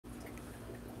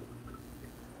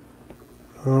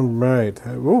All right.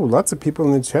 Oh, lots of people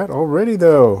in the chat already,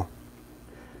 though.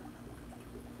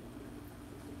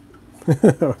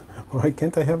 Why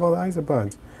can't I have all the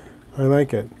isopods? I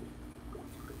like it.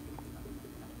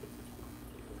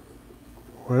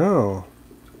 Wow.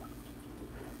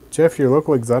 Jeff, your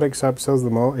local exotic shop sells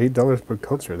them all $8 per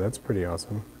culture. That's pretty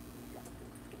awesome.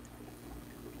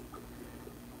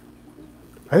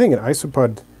 I think an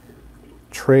isopod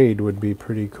trade would be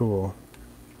pretty cool.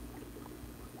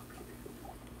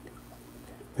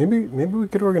 Maybe we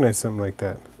could organize something like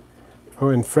that. Oh,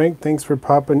 and Frank, thanks for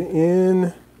popping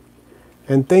in.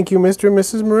 And thank you, Mr. and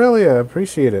Mrs. Morelia.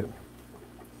 Appreciate it.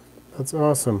 That's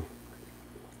awesome.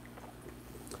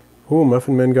 Oh,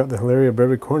 Muffin Man got the Hilaria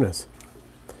brevicornis.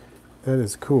 That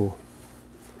is cool.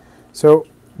 So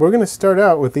we're going to start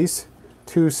out with these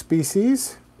two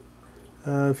species.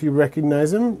 If you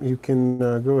recognize them, you can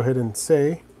go ahead and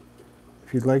say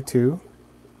if you'd like to.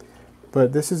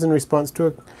 But this is in response to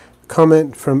a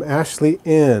comment from Ashley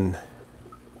N.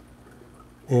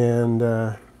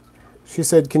 And she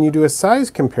said, can you do a size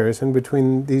comparison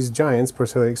between these giants,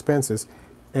 Porcellio expansus,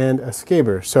 and a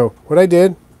scaber? So what I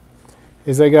did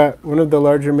is I got one of the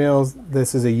larger males.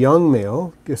 This is a young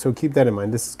male, so keep that in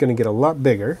mind. This is going to get a lot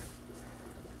bigger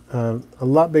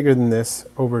than this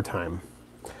over time.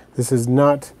 This is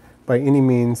not by any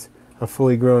means a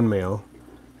fully grown male.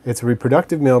 It's a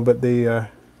reproductive male, but they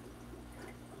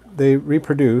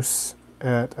reproduce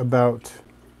at about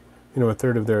a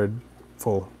third of their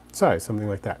full size, something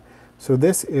like that. So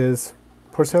this is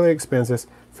Porcellio expansus,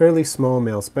 fairly small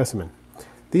male specimen.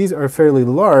 These are fairly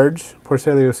large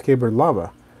Porcellio scaber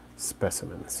lava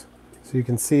specimens. So you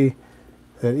can see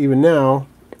that even now,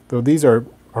 though these are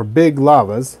big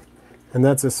lavas, and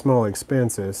that's a small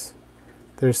expansus,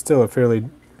 there's still a fairly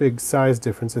big size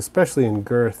difference, especially in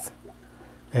girth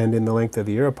and in the length of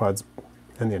the aeropods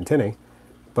and the antennae.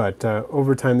 But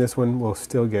over time, this one will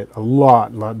still get a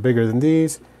lot bigger than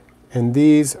these, and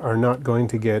these are not going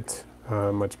to get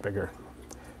much bigger.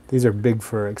 These are big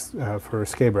for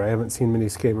scaber. I haven't seen many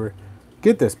scaber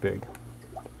get this big.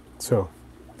 So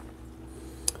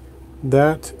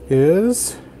that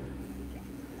is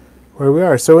where we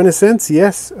are. So in a sense,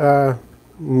 yes,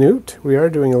 Newt, we are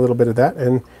doing a little bit of that.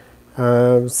 And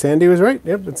Sandy was right.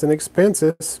 Yep, it's an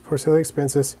expansus, Porcellio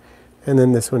expansus. And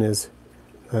then this one is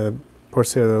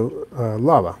Porcellio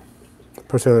lava,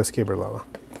 Porcellio scaber lava.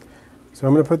 So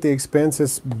I'm going to put the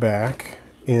expansus back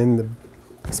in the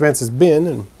expansus bin,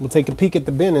 and we'll take a peek at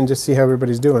the bin and just see how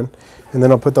everybody's doing. And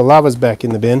then I'll put the lavas back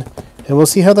in the bin, and we'll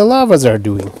see how the lavas are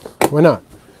doing. Why not?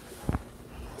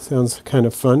 Sounds kind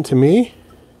of fun to me.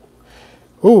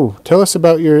 Oh, tell us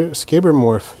about your scaber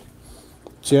morph,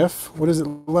 Jeff. What is it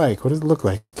like? What does it look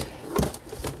like?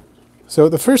 So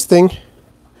the first thing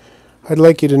I'd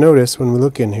like you to notice when we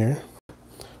look in here,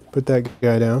 put that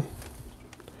guy down.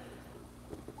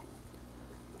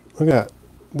 Look at that.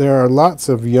 There are lots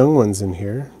of young ones in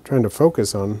here. Trying to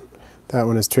focus on that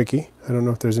one is tricky. I don't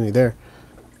know if there's any there.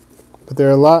 But there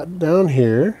are a lot down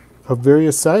here of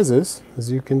various sizes, as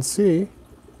you can see.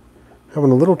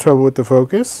 Having a little trouble with the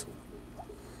focus.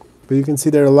 But you can see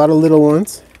there are a lot of little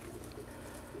ones.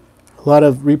 A lot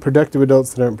of reproductive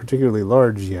adults that aren't particularly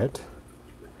large yet.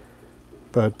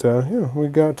 But, yeah, we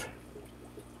got...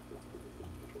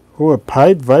 Oh, a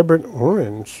pied vibrant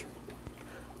orange.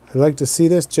 I'd like to see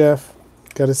this, Jeff.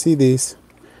 Got to see these.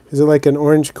 Is it like an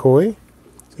orange koi?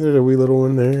 There's a wee little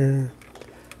one there.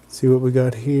 Let's see what we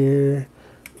got here.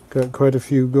 Got quite a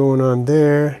few going on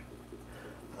there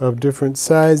of different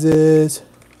sizes.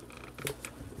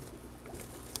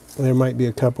 There might be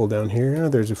a couple down here. Oh,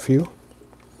 there's a few.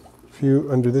 A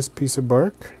few under this piece of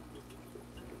bark.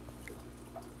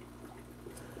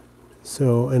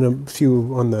 So, and a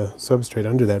few on the substrate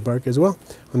under that bark as well,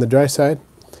 on the dry side.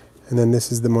 And then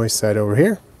this is the moist side over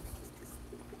here.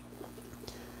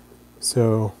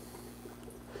 So,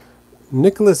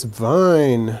 Nicholas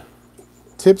Vine,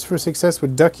 tips for success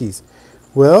with duckies.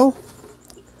 Well,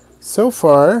 so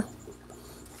far,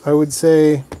 I would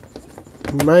say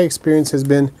my experience has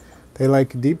been they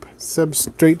like deep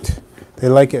substrate, they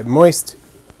like it moist,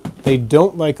 they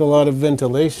don't like a lot of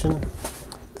ventilation,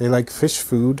 they like fish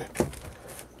food,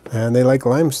 and they like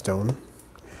limestone.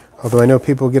 Although I know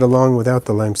people get along without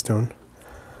the limestone.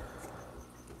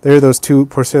 There are those two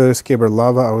Porcellio scaber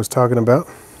lava I was talking about.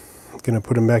 I'm going to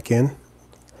put them back in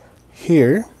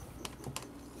here.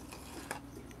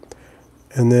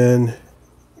 And then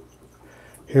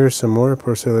here's some more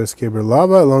Porcellio scaber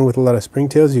lava along with a lot of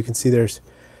springtails. You can see there's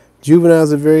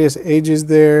juveniles of various ages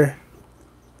there.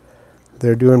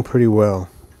 They're doing pretty well.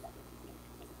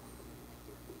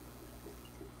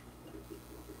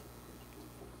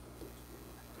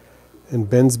 And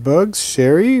Ben's Bugs,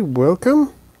 Sherry,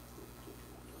 welcome.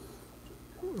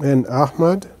 And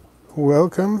Ahmad,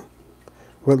 welcome.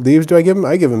 What leaves do I give him?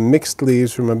 I give him mixed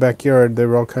leaves from my backyard. There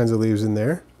were all kinds of leaves in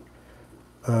there.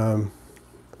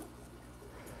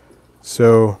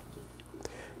 So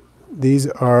these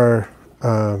are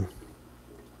a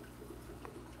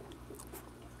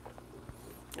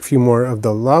few more of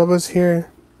the lavas here.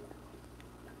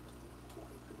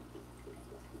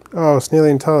 Oh,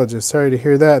 Snaeleontologist, sorry to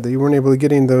hear that you weren't able to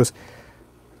get in those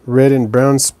red and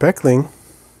brown speckling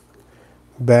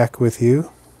back with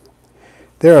you.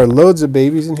 There are loads of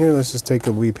babies in here. Let's just take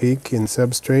a wee peek in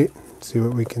substrate, see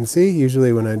what we can see.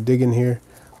 Usually when I dig in here,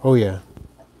 oh yeah,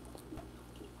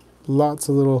 lots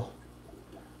of little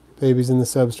babies in the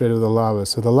substrate of the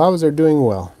lavas. So the lavas are doing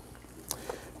well.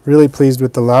 Really pleased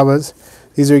with the lavas.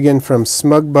 These are again from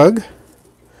Smug Bug.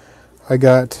 I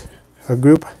got a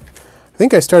group. I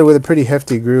think I started with a pretty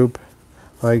hefty group,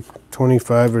 like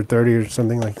 25 or 30 or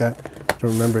something like that. I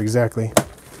don't remember exactly.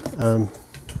 In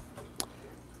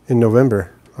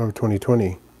November of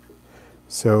 2020.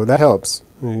 So that helps.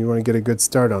 You want to get a good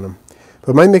start on them.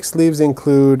 But my mixed leaves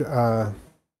include, well,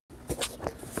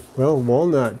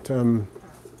 walnut,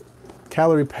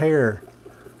 calorie pear,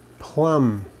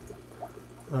 plum,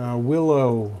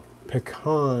 willow,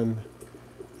 pecan,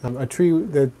 a tree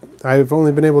that I've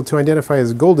only been able to identify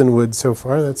as goldenwood so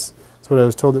far. That's what I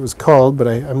was told it was called, but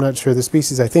I'm not sure the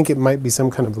species. I think it might be some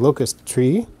kind of locust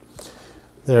tree.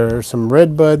 There are some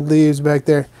redbud leaves back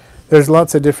there. There's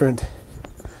lots of different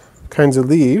kinds of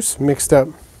leaves mixed up,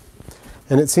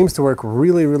 and it seems to work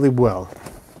really, really well.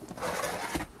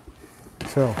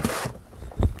 So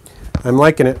I'm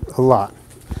liking it a lot.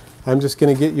 I'm just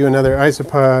going to get you another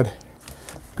isopod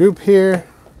group here.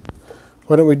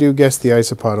 Why don't we do guess the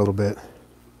isopod a little bit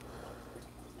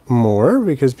more,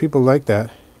 because people like that.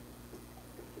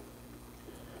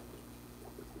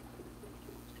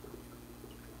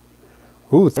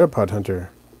 Ooh, theropod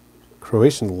hunter.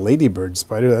 Croatian ladybird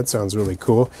spider. That sounds really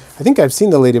cool. I think I've seen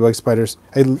the ladybug spiders,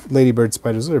 ladybird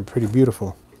spiders. Those are pretty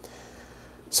beautiful.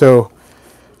 So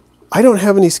I don't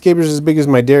have any scabers as big as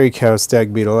my dairy cow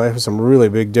stag beetle. I have some really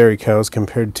big dairy cows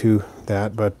compared to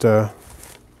that, but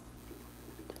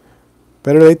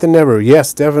better late than never.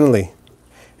 Yes, definitely.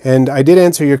 And I did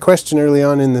answer your question early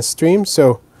on in the stream,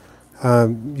 so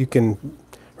you can,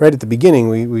 right at the beginning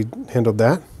we handled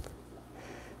that.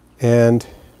 And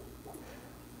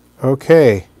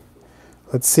okay,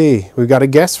 let's see. We've got a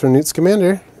guess from Newt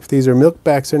Scamander if these are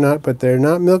milkbacks or not, but they're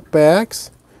not milkbacks.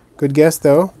 Good guess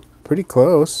though. Pretty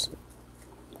close.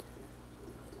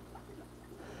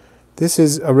 This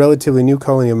is a relatively new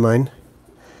colony of mine.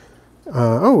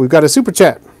 Oh, we've got a super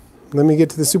chat. Let me get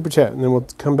to the super chat and then we'll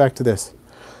come back to this.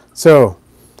 So,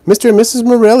 Mr. and Mrs.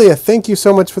 Morelia, thank you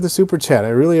so much for the super chat. I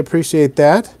really appreciate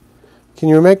that. Can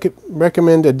you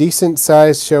recommend a decent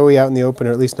sized showy out in the open,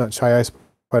 or at least not shy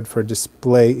isopod for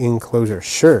display enclosure?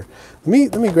 Sure.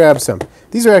 Let me grab some.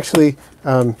 These are actually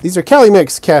these are Cali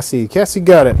Mix, Cassie. Cassie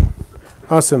got it.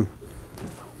 Awesome.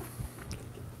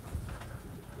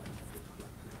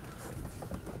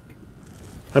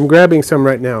 I'm grabbing some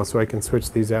right now so I can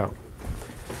switch these out,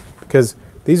 because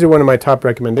these are one of my top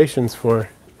recommendations for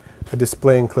a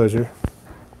display enclosure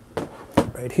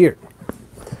right here.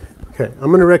 Okay, I'm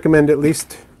going to recommend at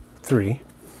least 3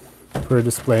 for a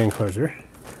display enclosure.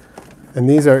 And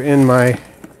these are in my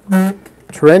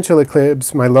tarantula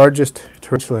cribs, my largest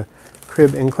tarantula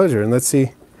crib enclosure. And let's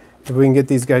see if we can get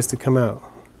these guys to come out.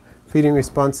 Feeding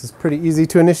response is pretty easy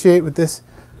to initiate with this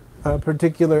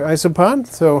particular isopod.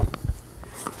 So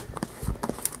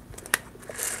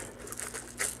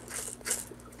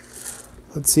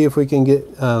let's see if we can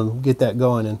get that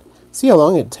going and see how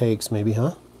long it takes maybe,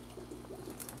 huh?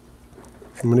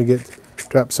 I'm going to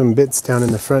drop some bits down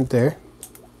in the front there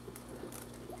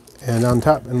and on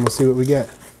top, and we'll see what we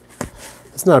get.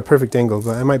 It's not a perfect angle,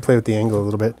 but I might play with the angle a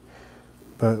little bit,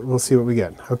 but we'll see what we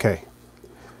get. Okay,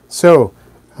 so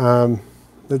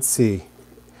let's see.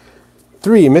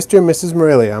 3, Mr. and Mrs.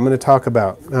 Morelia, I'm going to talk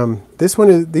about. These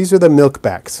are the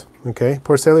milkbacks, okay?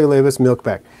 Porcellio laevis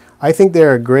milkback. I think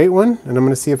they're a great one, and I'm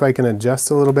going to see if I can adjust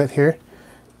a little bit here.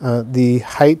 The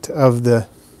height of the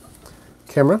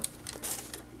camera.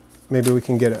 Maybe we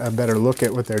can get a better look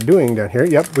at what they're doing down here.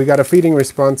 Yep, we got a feeding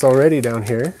response already down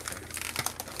here.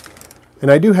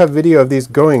 And I do have video of these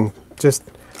going just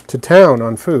to town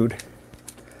on food.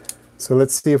 So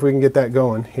let's see if we can get that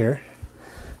going here.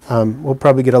 We'll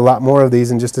probably get a lot more of these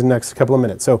in just the next couple of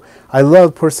minutes. So I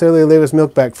love Porcellio laevis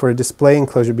milkback for a display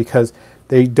enclosure because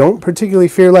they don't particularly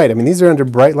fear light. I mean, these are under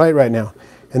bright light right now,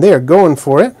 and they are going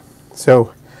for it.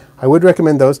 So I would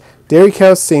recommend those. Dairy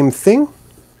cows, same thing.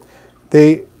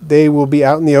 They they will be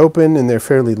out in the open and they're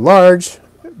fairly large,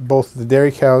 both the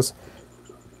dairy cows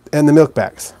and the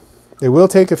milkbacks. It will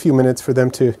take a few minutes for them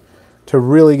to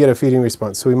really get a feeding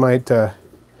response. So we might,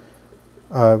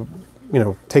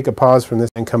 take a pause from this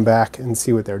and come back and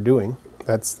see what they're doing.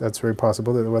 That's very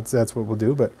possible. That's what we'll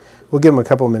do, but we'll give them a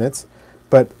couple minutes.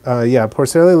 But yeah,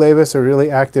 Porcellio laevis are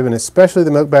really active, and especially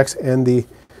the milkbacks and the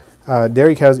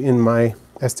dairy cows in my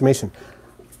estimation.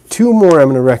 Two more I'm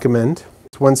going to recommend.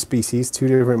 It's one species, two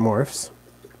different morphs.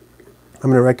 I'm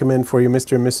going to recommend for you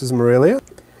Mr. and Mrs. Morelia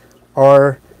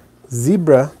are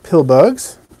zebra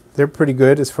pillbugs. They're pretty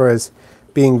good as far as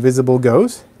being visible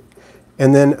goes.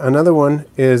 And then another one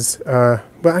is, well,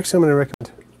 actually I'm going to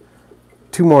recommend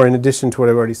two more in addition to what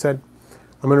I've already said.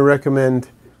 I'm going to recommend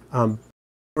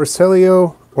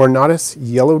Porcellio ornatus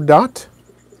yellow dot.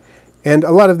 And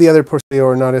a lot of the other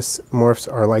Porcellio ornatus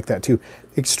morphs are like that too.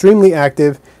 Extremely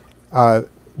active,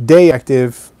 day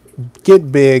active,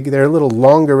 get big. They're a little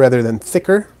longer rather than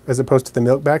thicker as opposed to the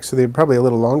milkbacks. So they're probably a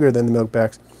little longer than the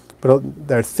milkbacks, but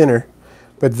they're thinner.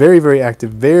 But very, very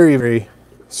active, very, very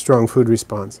strong food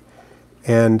response.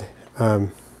 And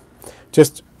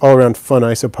just all around fun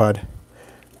isopod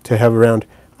to have around.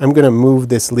 I'm going to move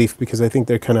this leaf because I think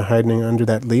they're kind of hiding under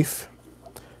that leaf.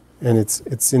 And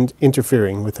it's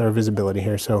interfering with our visibility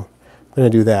here. So I'm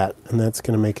going to do that. And that's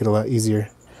going to make it a lot easier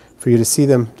for you to see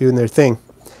them doing their thing.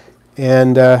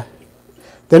 And then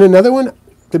another one,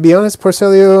 to be honest,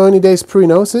 Porcellio onides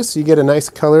pruinosus. You get a nice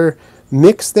color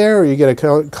mix there, or you get a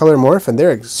color morph, and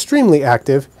they're extremely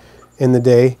active in the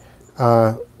day.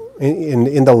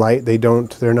 In the light,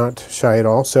 they're not shy at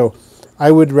all. So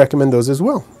I would recommend those as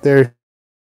well.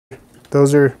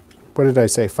 Those are, what did I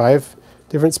say, 5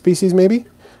 different species maybe?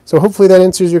 So hopefully that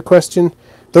answers your question.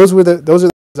 Those are the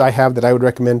ones I have that I would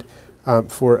recommend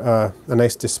for a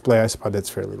nice display isopod that's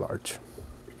fairly large.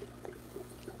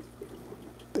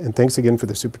 And thanks again for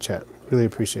the super chat. Really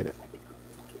appreciate it.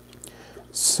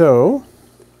 So,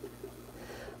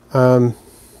 oh,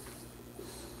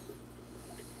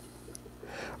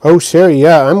 Sherry,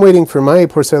 yeah, I'm waiting for my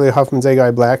Porcellio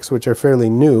Hoffmannseggi blacks, which are fairly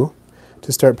new,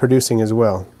 to start producing as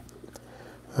well.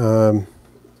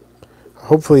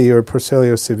 Hopefully your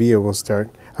Porcellio Sevilla will start,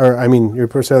 or I mean your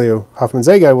Porcellio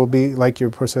Hoffmannseggi will be like your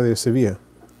Porcellio Sevilla.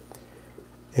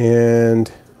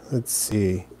 And let's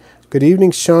see. Good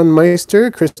evening, Sean Meister,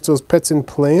 Crystal's Pets and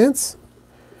Plants.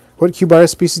 What Cubaris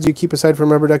species do you keep aside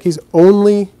from rubber duckies?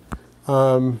 Only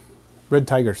red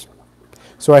tigers.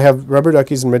 So I have rubber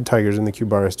duckies and red tigers in the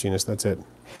Cubaris genus, that's it.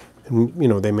 And you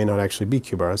know, they may not actually be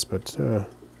Cubaris, but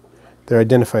they're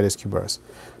identified as Cubaris.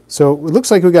 So it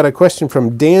looks like we got a question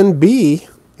from Dan B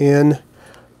in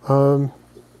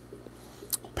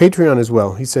Patreon as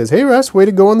well. He says, hey Russ, way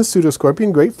to go on the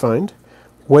pseudoscorpion, great find.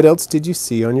 What else did you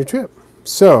see on your trip?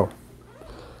 So,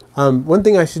 one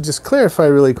thing I should just clarify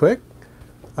really quick.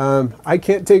 I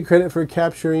can't take credit for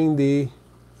capturing the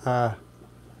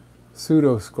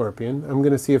pseudoscorpion. I'm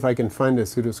going to see if I can find a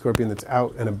pseudoscorpion that's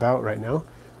out and about right now.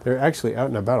 They're actually out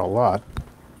and about a lot.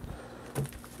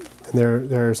 And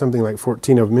there are something like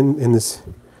 14 of them in this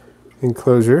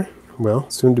enclosure. Well,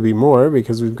 soon to be more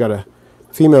because we've got a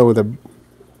female with a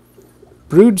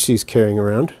brood she's carrying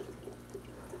around.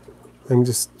 I'm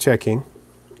just checking.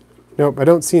 Nope, I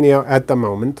don't see any out at the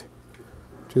moment.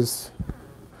 Just,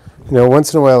 you know,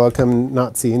 once in a while I'll come and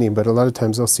not see any, but a lot of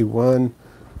times I'll see one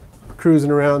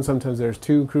cruising around. Sometimes there's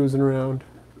 2 cruising around.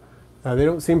 They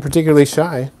don't seem particularly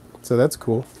shy, so that's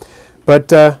cool.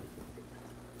 But I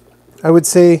would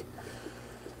say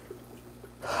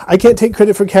I can't take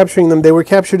credit for capturing them. They were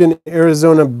captured in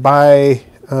Arizona by,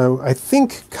 I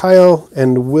think, Kyle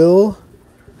and Will.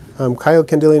 Kyle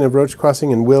Candelian of Roach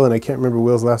Crossing and Will, and I can't remember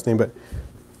Will's last name, but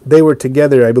they were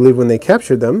together, I believe, when they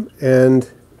captured them, and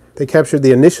they captured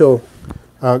the initial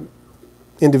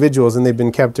individuals, and they've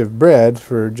been captive bred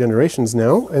for generations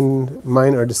now, and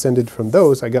mine are descended from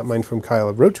those. I got mine from Kyle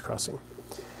of Roach Crossing.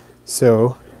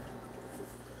 So,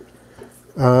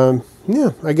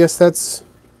 yeah, I guess that's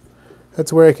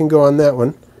where I can go on that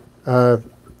one.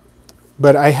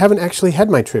 But I haven't actually had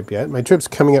my trip yet. My trip's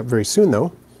coming up very soon,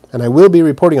 though, and I will be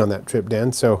reporting on that trip,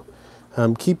 Dan, so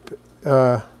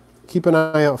keep an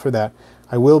eye out for that.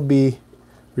 I will be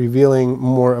revealing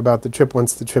more about the trip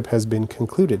once the trip has been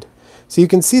concluded. So you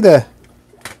can see the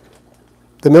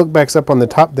milkbacks up on the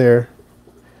top there.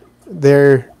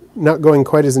 They're not going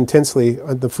quite as intensely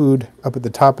on the food up at the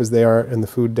top as they are in the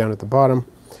food down at the bottom,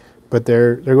 but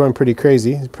they're going pretty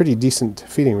crazy. It's a pretty decent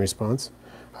feeding response,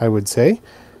 I would say,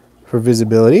 for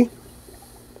visibility.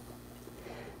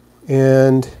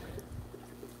 And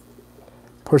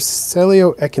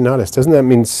Porcellio echinatus. Doesn't that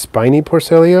mean spiny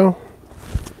Porcellio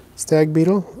stag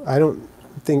beetle? I don't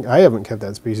think I haven't kept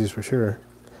that species for sure.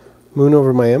 Moon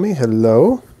over Miami,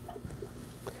 hello.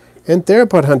 And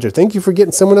Theropod Hunter, thank you for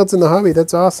getting someone else in the hobby.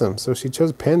 That's awesome. So she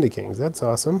chose Panda Kings. That's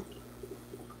awesome.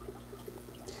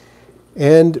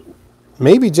 And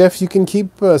maybe, Jeff, you can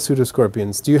keep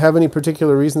pseudoscorpions. Do you have any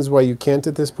particular reasons why you can't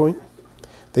at this point?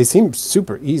 They seem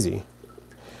super easy.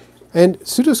 And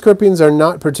pseudoscorpions are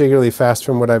not particularly fast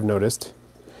from what I've noticed.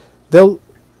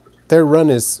 Their run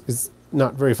is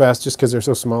not very fast just because they're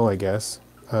so small, I guess.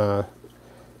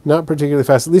 Not particularly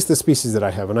fast, at least the species that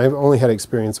I have. And I've only had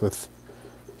experience with,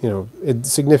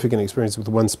 significant experience with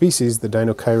one species, the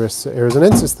Dinocyrus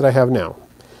arizonensis that I have now.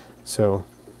 So,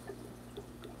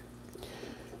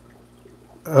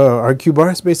 are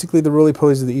Cubaris basically the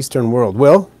roly-polies of the Eastern world?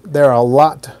 Well, there are a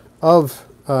lot of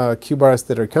Cubaris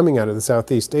that are coming out of the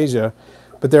Southeast Asia,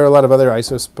 but there are a lot of other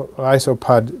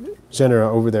isopod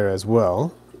genera over there as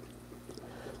well.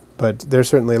 But there's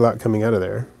certainly a lot coming out of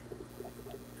there.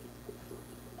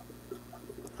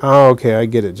 Oh, okay, I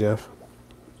get it, Jeff.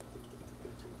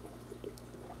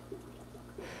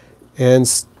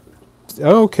 And,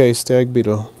 okay, stag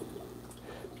beetle.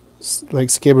 Like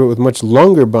scabbard with much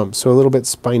longer bumps, so a little bit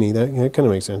spiny. That kind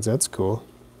of makes sense. That's cool.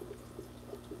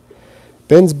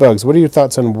 Ben's Bugs, what are your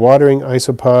thoughts on watering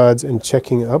isopods and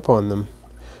checking up on them?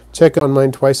 Check on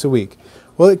mine twice a week.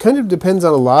 Well, it kind of depends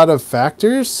on a lot of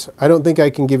factors. I don't think I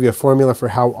can give you a formula for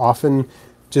how often,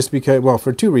 just because, well,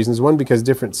 for two reasons. One, because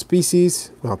different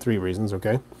species, well, three reasons,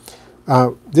 okay.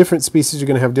 Different species are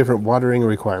going to have different watering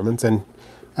requirements and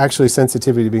actually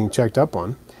sensitivity to being checked up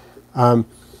on.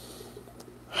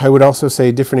 I would also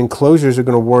say different enclosures are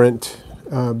going to warrant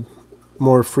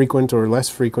more frequent or less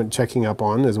frequent checking up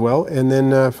on as well. And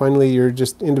then finally, your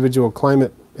just individual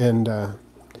climate and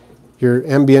your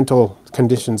ambiental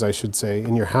conditions, I should say,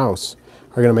 in your house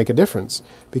are going to make a difference,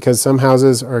 because some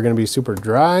houses are going to be super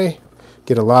dry,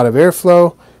 get a lot of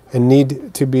airflow, and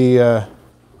need to be, your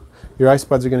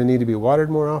isopods are going to need to be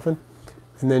watered more often.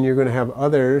 And then you're going to have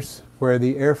others where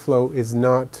the airflow is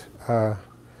not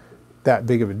that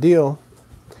big of a deal.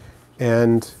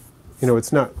 And,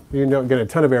 it's not, you don't get a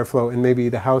ton of airflow, and maybe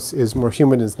the house is more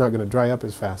humid and it's not going to dry up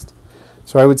as fast.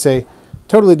 So I would say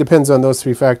totally depends on those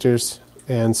three factors.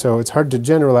 And so it's hard to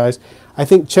generalize. I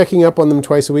think checking up on them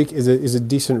twice a week is a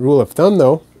decent rule of thumb,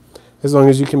 though, as long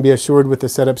as you can be assured with the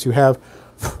setups you have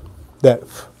that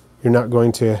you're not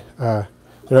going to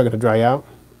dry out,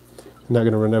 you're not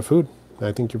going to run out of food.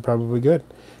 I think you're probably good.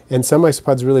 And some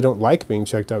isopods really don't like being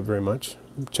checked on very much,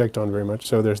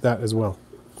 so there's that as well.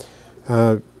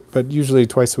 But usually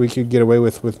twice a week you get away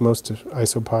with most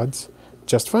isopods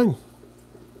just fine.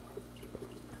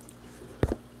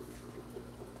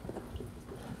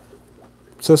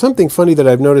 So something funny that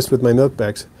I've noticed with my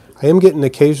milkbacks, I am getting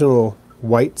occasional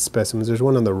white specimens. There's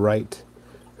one on the right.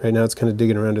 Right now it's kind of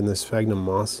digging around in this sphagnum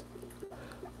moss.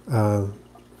 There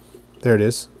it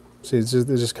is. See,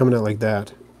 they're just coming out like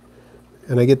that.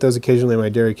 And I get those occasionally in my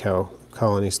dairy cow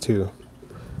colonies too.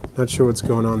 Not sure what's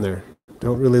going on there.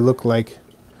 Don't really look like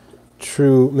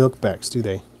true milkbacks, do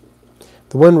they?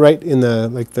 The one right in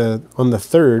on the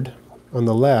third, on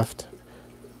the left,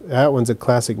 that one's a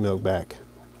classic milkback.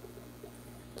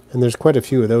 And there's quite a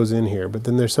few of those in here, but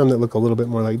then there's some that look a little bit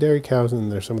more like dairy cows,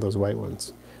 and there's some of those white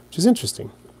ones, which is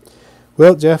interesting.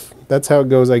 Well, Jeff, that's how it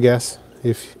goes, I guess.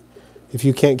 If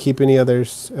you can't keep any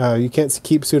others, you can't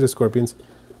keep pseudoscorpions,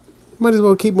 you might as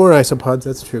well keep more isopods,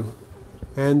 that's true.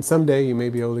 And someday you may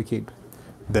be able to keep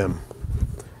them.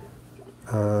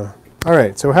 All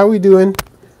right, so how are we doing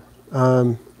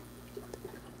on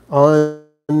the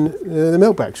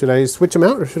milkback? Should I switch them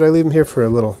out, or should I leave them here for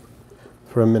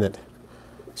a minute?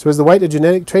 So is the white a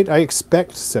genetic trait? I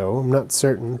expect so. I'm not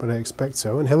certain, but I expect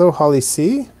so. And hello, Holly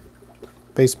C.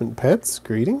 Basement Pets,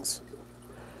 greetings.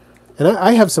 And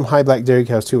I have some high black dairy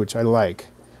cows too, which I like.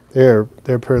 They're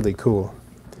pretty cool.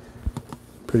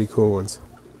 Pretty cool ones.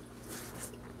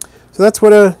 So that's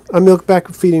what a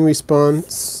milkback feeding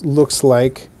response looks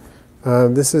like.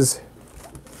 This is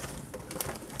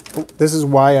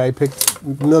why I picked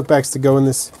milkbacks to go in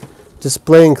this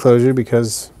display enclosure,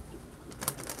 because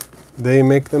they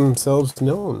make themselves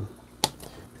known.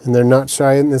 And they're not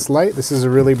shy in this light. This is a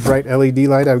really bright LED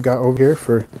light I've got over here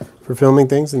for filming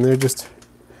things, and they're just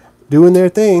doing their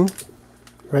thing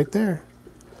right there.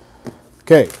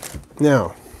 Okay,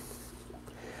 now,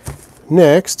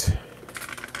 next,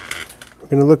 we're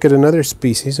going to look at another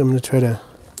species. I'm going to try to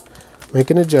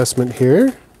make an adjustment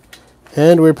here.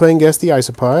 And we're playing Guess the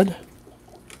Isopod.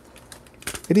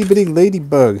 Itty bitty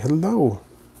ladybug, hello.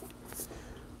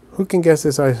 Who can guess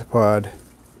this isopod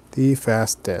the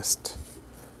fastest?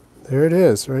 There it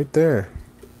is, right there.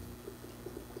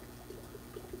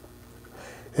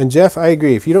 And Jeff, I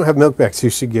agree. If you don't have milkbacks, you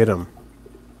should get them.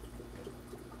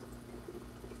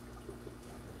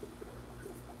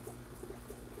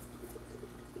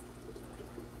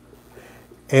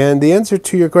 And the answer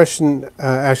to your question,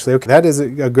 Ashley, okay, that is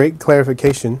a great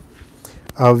clarification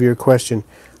of your question.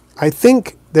 I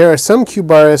think there are some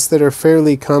Cubaris that are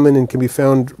fairly common and can be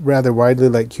found rather widely,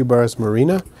 like Cubaris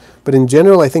marina. But in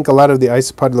general, I think a lot of the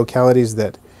isopod localities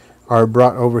that are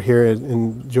brought over here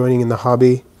and joining in the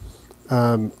hobby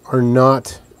are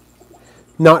not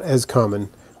as common,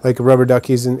 like rubber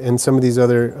duckies and some of these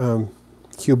other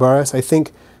Cubaris. I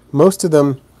think most of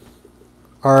them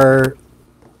are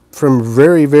from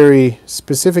very, very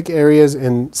specific areas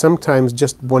and sometimes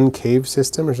just one cave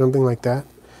system or something like that.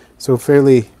 So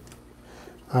fairly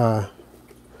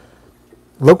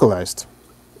localized.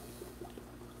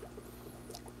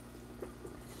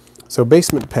 So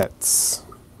basement pets.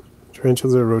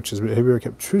 Tarantulas or roaches, but have you ever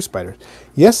kept true spiders?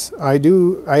 Yes, I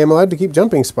do. I am allowed to keep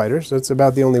jumping spiders. That's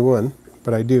about the only one,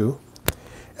 but I do.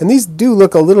 And these do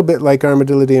look a little bit like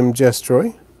Armadillidium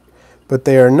gestroi, but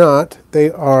they are not.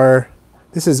 They are...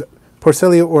 This is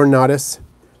Porcellio ornatus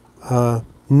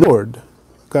nord.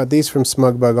 Got these from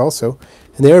Smugbug also.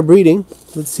 And they are breeding.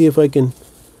 Let's see if I can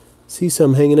see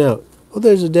some hanging out. Oh,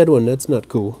 there's a dead one. That's not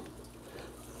cool.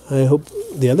 I hope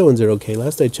the other ones are okay.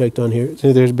 Last I checked on here,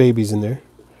 there's babies in there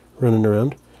running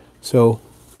around. So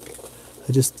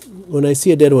when I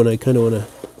see a dead one, I kind of want to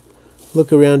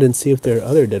look around and see if there are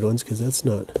other dead ones, because that's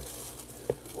not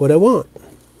what I want.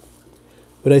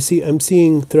 But I'm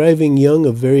seeing thriving young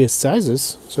of various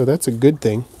sizes, so that's a good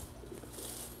thing.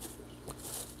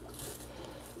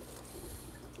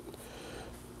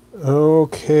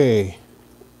 Okay.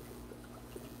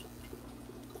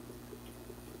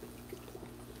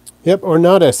 Yep,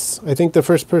 ornatus. I think the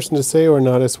first person to say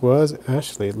ornatus was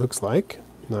Ashley, it looks like.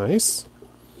 Nice.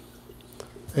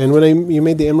 And when you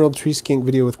made the emerald tree skink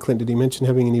video with Clint, did he mention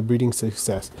having any breeding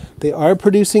success? They are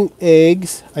producing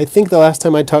eggs. I think the last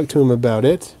time I talked to him about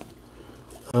it,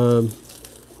 I'm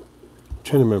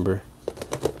trying to remember.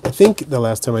 I think the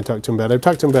last time I talked to him about it, I've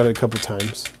talked to him about it a couple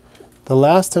times. The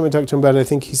last time I talked to him about it, I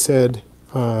think he said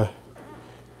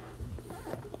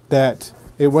that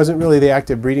it wasn't really the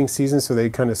active breeding season, so they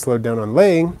kind of slowed down on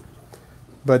laying,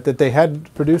 but that they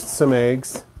had produced some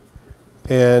eggs,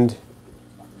 and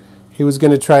he was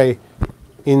going to try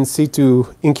in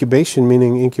situ incubation,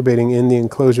 meaning incubating in the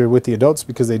enclosure with the adults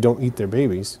because they don't eat their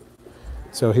babies.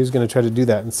 So he was going to try to do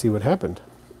that and see what happened.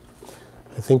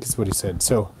 I think is what he said.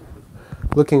 So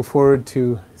looking forward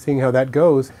to seeing how that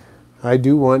goes. I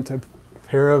do want a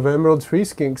pair of emerald tree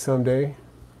skinks someday.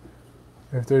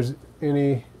 If there's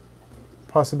any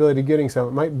possibility of getting some,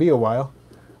 it might be a while.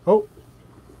 Oh,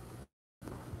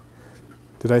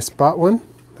 did I spot one?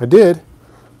 I did.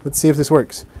 Let's see if this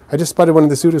works. I just spotted one of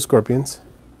the pseudoscorpions.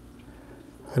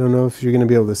 I don't know if you're going to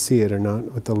be able to see it or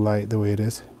not with the light the way it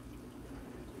is.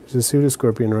 There's a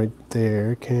pseudoscorpion right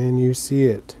there. Can you see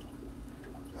it?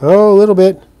 Oh, a little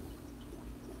bit.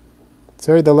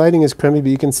 Sorry, the lighting is crummy, but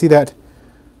you can see that.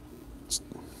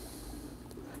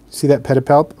 See that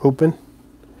pedipalp open?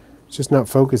 It's just not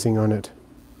focusing on it.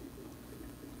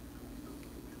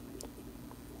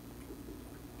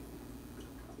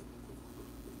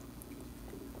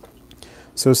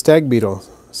 So stag beetle,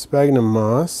 sphagnum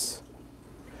moss.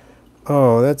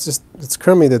 Oh, it's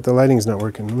crummy that the lighting's not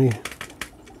working.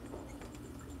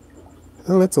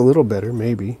 Oh, that's a little better,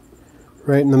 maybe.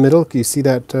 Right in the middle, can you see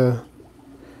that?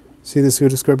 See the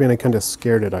pseudoscorpion? I kind of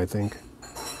scared it, I think,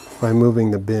 by moving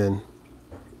the bin.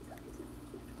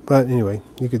 But anyway,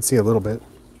 you could see a little bit.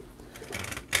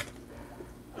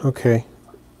 Okay.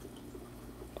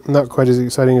 Not quite as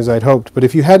exciting as I'd hoped, but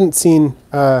if you haven't seen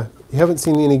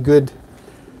any good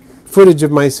footage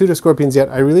of my pseudoscorpions yet,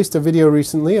 I released a video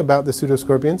recently about the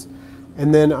pseudoscorpions,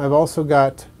 and then I've also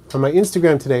got on my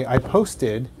Instagram today, I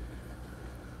posted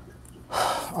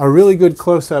a really good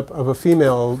close-up of a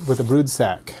female with a brood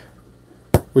sac,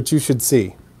 which you should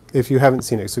see if you haven't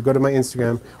seen it. So go to my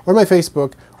Instagram or my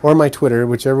Facebook or my Twitter,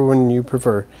 whichever one you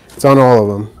prefer. It's on all of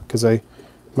them because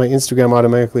my Instagram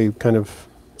automatically, kind of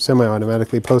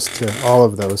semi-automatically posts to all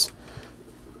of those.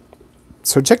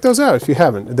 So check those out if you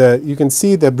haven't. You can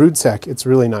see the brood sac. It's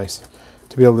really nice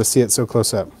to be able to see it so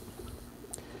close up.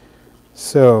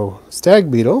 So stag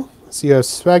beetle. So you have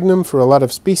sphagnum for a lot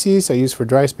of species. I use for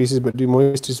dry species, but do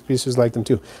moisture species like them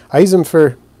too. I use them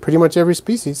for pretty much every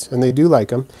species, and they do like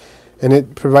them. And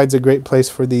it provides a great place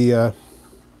for the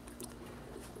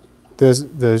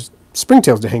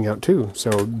springtails to hang out too.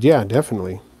 So yeah,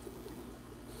 definitely.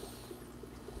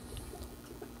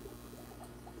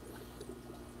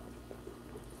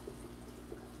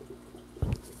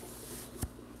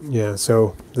 Yeah,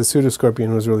 so the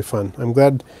pseudoscorpion was really fun. I'm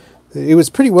glad it was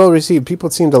pretty well received. People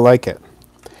seemed to like it.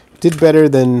 Did better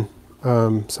than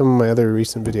some of my other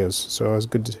recent videos, so I was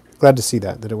glad to see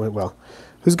that it went well.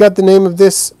 Who's got the name of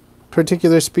this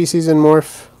particular species and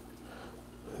morph?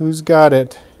 Who's got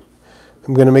it?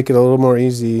 I'm going to make it a little more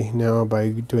easy now by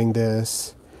doing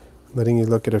this, letting you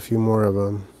look at a few more of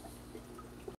them.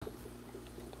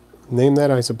 Name that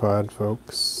isopod,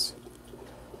 folks.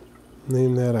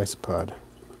 Name that isopod.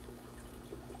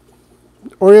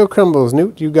 Oreo crumbles,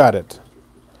 Newt, you got it.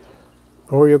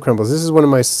 Oreo crumbles. This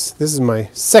is my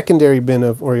secondary bin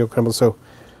of Oreo crumbles. So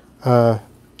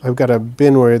I've got a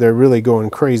bin where they're really going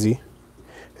crazy,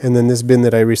 and then this bin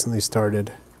that I recently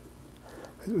started.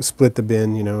 I split the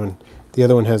bin, you know, and the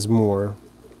other one has more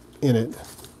in it.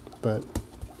 But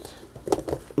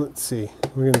let's see.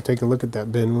 We're going to take a look at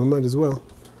that bin. We might as well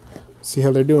see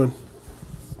how they're doing.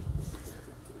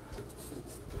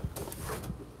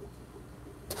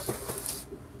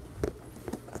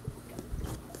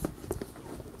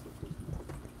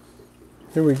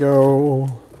 Here we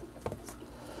go.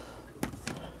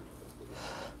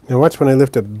 Now watch when I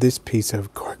lift up this piece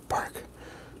of cork bark.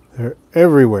 They're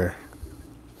everywhere.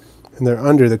 And they're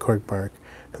under the cork bark.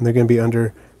 And they're going to be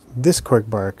under this cork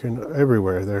bark and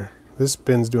everywhere. This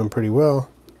bin's doing pretty well.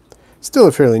 Still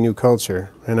a fairly new culture,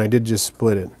 and I did just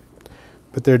split it.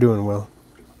 But they're doing well.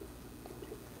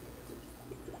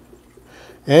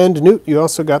 And Newt, you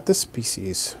also got this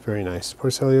species. Very nice.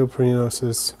 Porcellio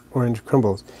pruinosus orange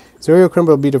crumbles. It's Oreo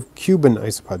crumble breed of Cuban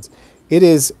isopods. It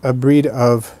is a breed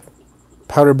of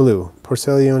powder blue.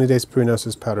 Porcellionides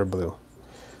pruinosus powder blue.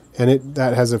 And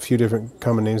that has a few different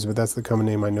common names, but that's the common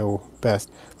name I know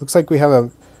best. Looks like we have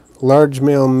a large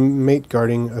male mate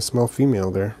guarding a small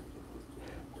female there.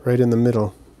 Right in the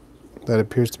middle. That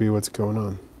appears to be what's going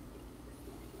on.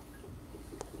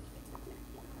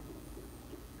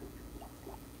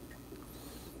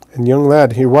 And young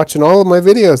lad, you're watching all of my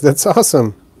videos. That's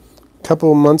awesome. A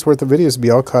couple of months worth of videos to be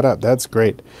all caught up. That's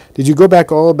great. Did you go back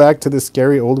to the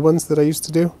scary old ones that I used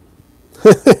to do?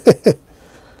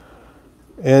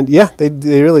 And yeah, they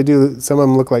really do. Some of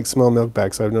them look like small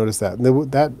milkbacks. I've noticed that.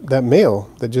 That male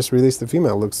that just released the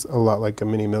female looks a lot like a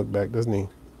mini milkback, doesn't he?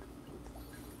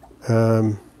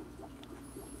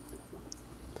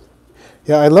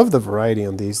 Yeah, I love the variety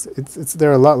on these.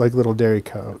 They're a lot like little dairy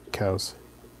cows.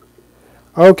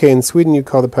 Okay, in Sweden you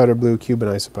call the powder blue Cuban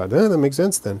isopod. That makes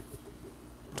sense then.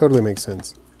 Totally makes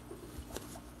sense.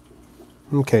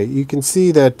 Okay, you can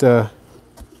see that,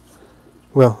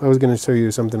 well, I was going to show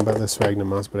you something about the sphagnum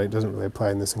moss, but it doesn't really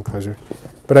apply in this enclosure.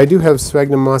 But I do have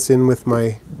sphagnum moss in with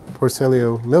my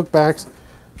Porcellio milkbacks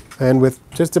and with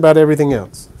just about everything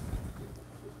else.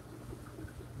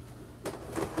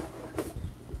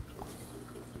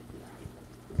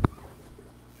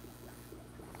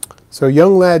 So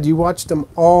young lad, you watched them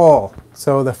all.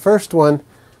 So the first one,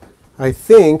 I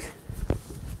think,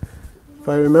 if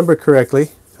I remember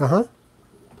correctly, oh,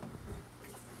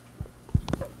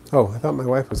 I thought my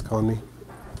wife was calling me.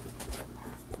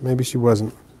 Maybe she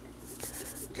wasn't.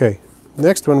 Okay,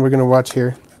 next one we're going to watch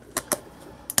here.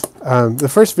 The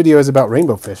first video is about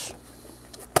rainbow fish.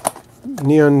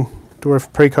 Neon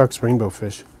dwarf praecox rainbow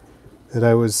fish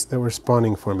that were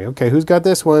spawning for me. Okay, who's got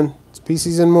this one?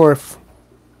 Species and morph.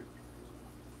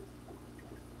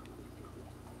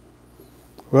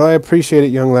 Well, I appreciate it,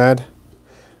 young lad.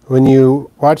 When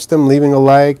you watch them, leaving a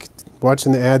like,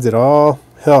 watching the ads, it all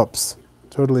helps.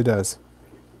 Totally does.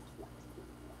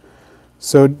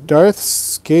 So Darth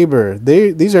Skaber,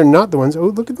 these are not the ones. Oh,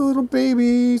 look at the little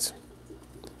babies.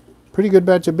 Pretty good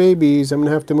batch of babies. I'm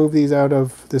gonna have to move these out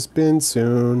of this bin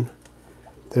soon.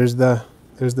 There's the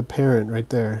parent right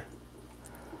there.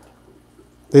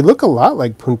 They look a lot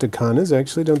like Punta Canas,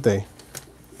 actually, don't they?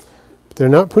 They're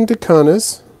not Punta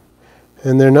Canas.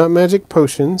 And they're not magic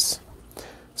potions.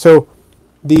 So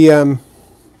the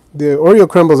Oreo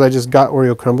crumbles, I just got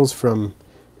Oreo crumbles from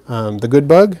the Good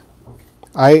Bug.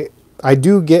 I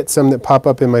do get some that pop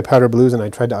up in my powder blues, and I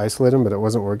tried to isolate them, but it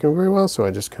wasn't working very well, so I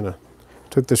just kind of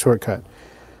took the shortcut.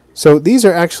 So these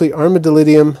are actually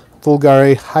Armadillidium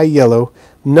vulgare high yellow,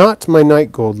 not my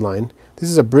night gold line. This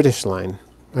is a British line.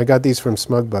 I got these from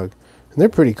Smugbug, and they're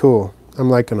pretty cool. I'm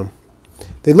liking them.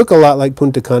 They look a lot like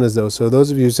Punta Canas, though, so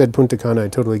those of you who said Punta Cana, I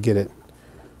totally get it.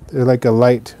 They're like a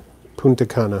light Punta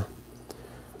Cana.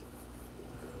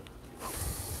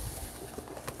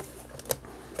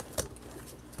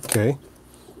 Okay,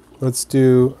 let's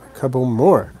do a couple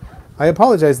more. I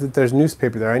apologize that there's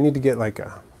newspaper there. I need to get like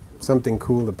something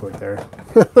cool to put there.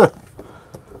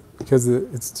 Because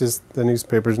it's just, the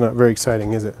newspaper's not very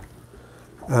exciting, is it?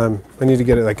 I need to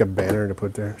get it like a banner to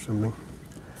put there or something.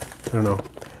 I don't know.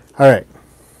 All right.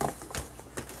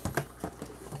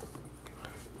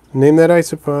 Name that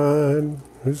isopod.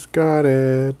 Who's got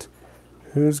it?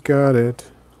 Who's got it?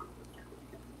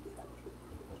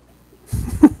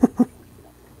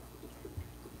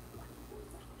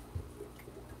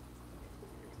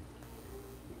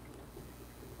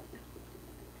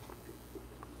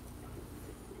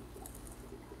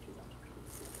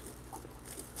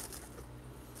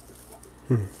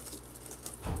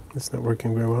 That's not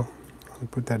working very well. I'll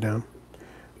put that down.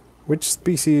 Which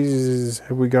species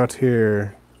have we got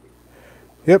here?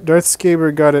 Yep, Darth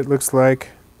Scaber got it, looks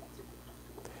like.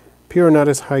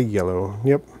 Pyronotus high yellow.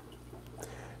 Yep.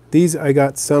 These I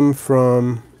got some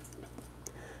from,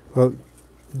 well,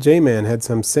 J-Man had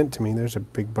some sent to me. There's a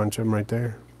big bunch of them right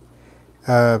there.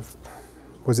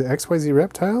 Was it XYZ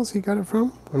Reptiles he got it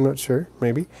from? I'm not sure,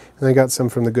 maybe. And I got some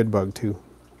from the Good Bug too.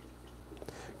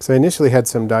 Because I initially had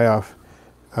some die off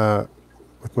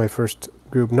with my first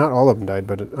group. Not all of them died,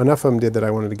 but enough of them did that I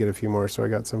wanted to get a few more, so I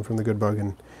got some from the Good Bug,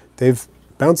 and they've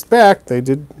bounced back. They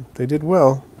did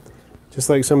well. Just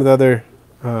like some of the other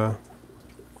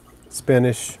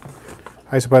Spanish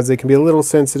isopods, they can be a little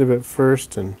sensitive at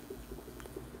first, and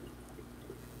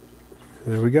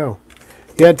there we go.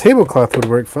 Yeah, tablecloth would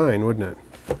work fine, wouldn't it?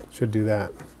 Should do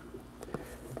that.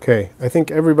 Okay, I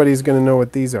think everybody's going to know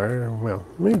what these are. Well,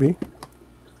 maybe.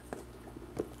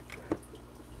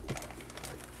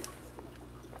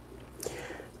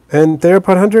 And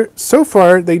Theropod Hunter, so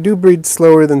far, they do breed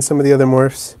slower than some of the other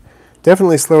morphs.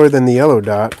 Definitely slower than the yellow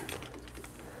dot.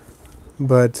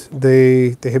 But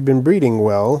they have been breeding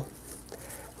well.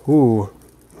 Ooh,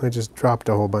 I just dropped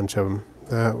a whole bunch of them.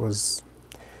 That was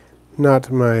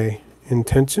not my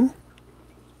intention.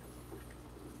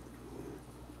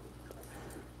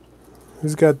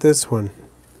 Who's got this one?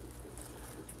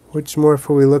 Which morph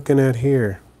are we looking at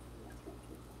here?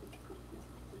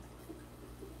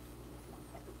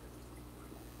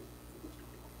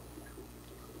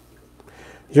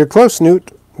 You're close,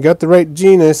 Newt. You got the right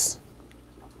genus.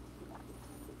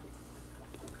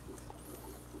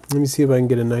 Let me see if I can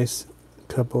get a nice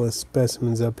couple of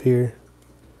specimens up here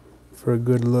for a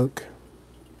good look.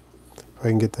 If I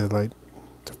can get the light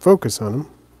to focus on them.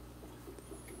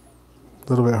 A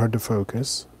little bit hard to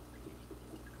focus.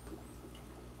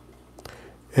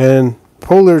 And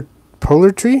polar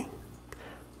tree?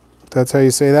 That's how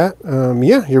you say that?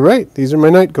 Yeah, you're right. These are my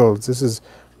night golds. This is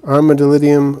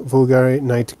Armadillidium vulgare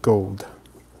night gold.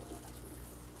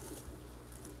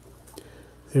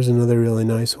 There's another really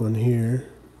nice one here.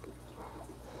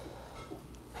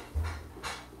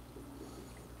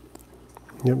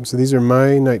 Yep, so these are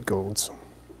my night golds.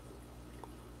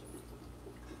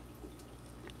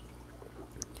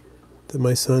 That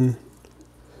my son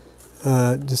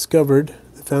discovered,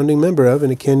 the founding member of, in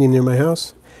a canyon near my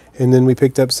house. And then we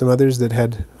picked up some others that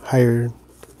had higher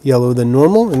yellow than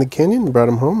normal in the canyon and brought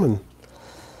them home, and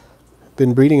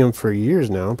been breeding them for years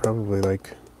now, probably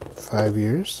like 5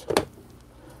 years.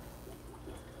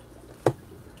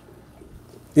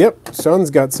 Yep, Sean's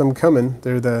got some coming.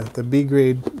 They're the B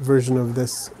grade version of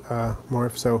this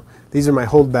morph. So these are my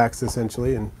holdbacks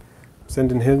essentially, and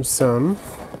sending him some.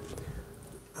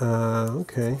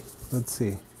 Okay, let's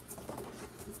see.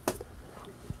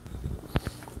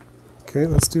 Okay,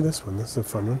 let's do this one. This is a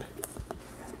fun one.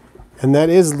 And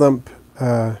that is lump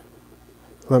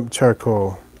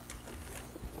charcoal.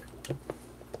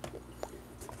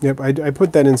 Yep, I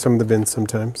put that in some of the bins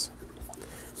sometimes.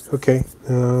 Okay,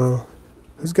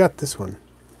 who's got this one?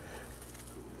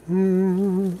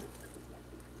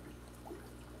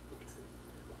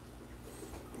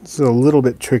 This is a little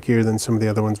bit trickier than some of the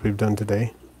other ones we've done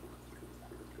today.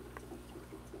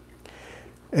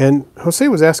 And Jose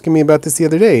was asking me about this the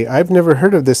other day. I've never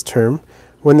heard of this term.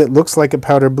 One that looks like a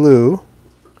powder blue,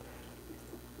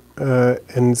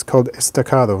 and it's called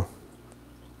estacado.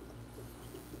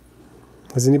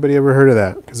 Has anybody ever heard of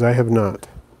that? Because I have not.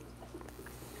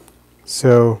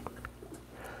 So,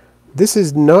 this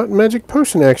is not Magic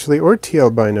Potion, actually, or T.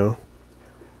 albino.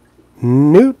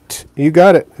 Newt, you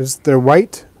got it. They're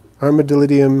white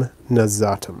Armadillidium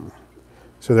nasatum.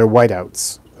 So they're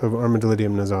whiteouts of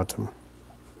Armadillidium nasatum.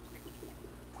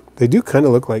 They do kind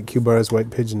of look like Cubara's white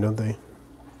pigeon, don't they?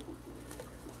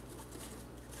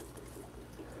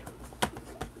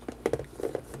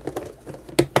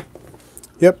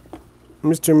 Yep,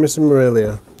 Mr. and Mrs.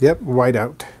 Morelia. Yep,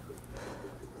 whiteout.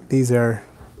 These are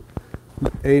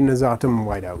a nasatum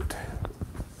whiteout.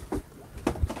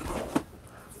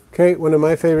 Okay, one of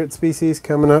my favorite species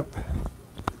coming up.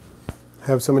 I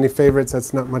have so many favorites,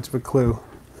 that's not much of a clue.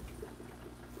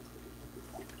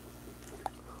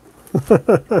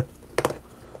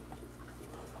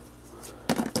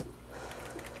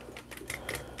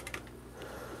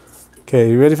 Okay,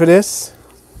 you ready for this?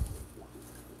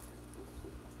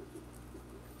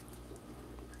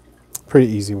 Pretty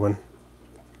easy one.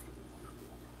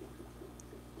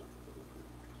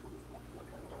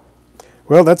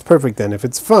 Well, that's perfect then. If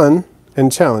it's fun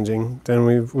and challenging,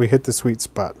 then we hit the sweet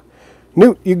spot.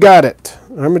 Newt, you got it.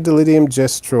 Armadillidium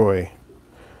gestroy.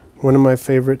 One of my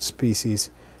favorite species.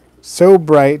 So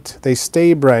bright, they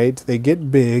stay bright, they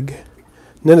get big.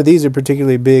 None of these are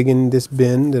particularly big in this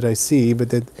bin that I see, but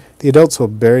the adults will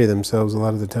bury themselves a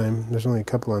lot of the time. There's only a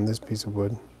couple on this piece of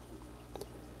wood.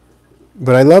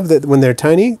 But I love that when they're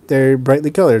tiny, they're brightly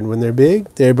colored. When they're big,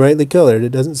 they're brightly colored. It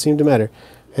doesn't seem to matter.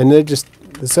 And they're just,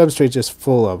 the substrate's just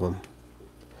full of them.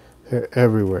 They're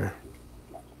everywhere.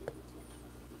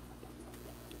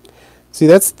 See,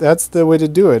 that's the way to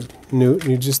do it, Newt.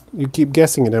 You keep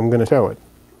guessing it. I'm going to show it.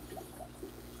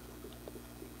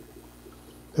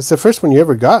 That's the first one you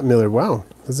ever got, Miller. Wow,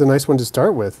 that's a nice one to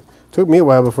start with. Took me a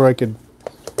while before I could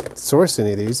source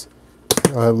any of these.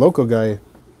 A local guy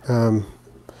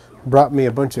brought me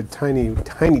a bunch of tiny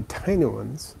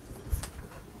ones,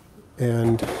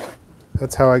 and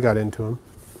that's how I got into them.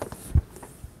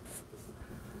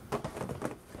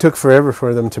 It took forever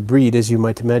for them to breed, as you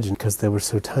might imagine, because they were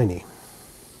so tiny.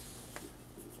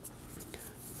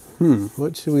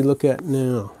 What should we look at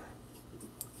now?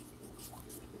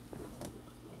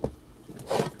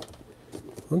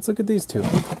 Let's look at these two.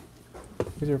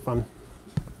 These are fun.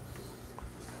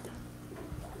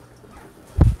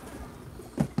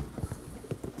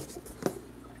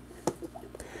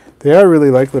 They are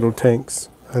really like little tanks.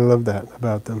 I love that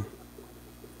about them.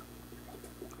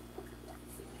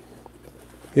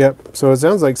 Yep, so it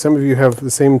sounds like some of you have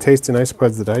the same taste in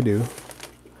isopods that I do.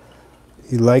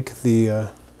 You like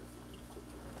the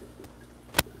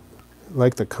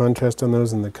contrast on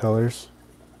those and the colors.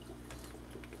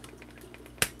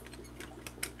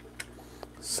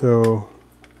 So,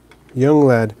 young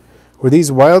lad, were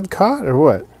these wild caught or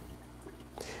what?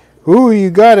 Ooh, you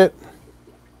got it.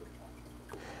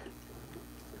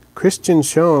 Christian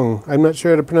Chong. I'm not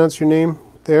sure how to pronounce your name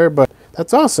there, but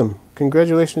that's awesome.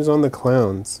 Congratulations on the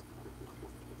clowns.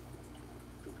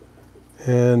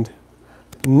 And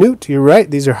Newt, you're right.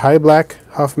 These are high black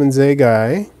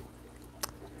Hoffmannsegei.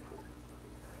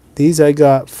 These I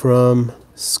got from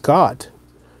Scott.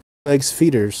 Legs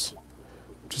feeders.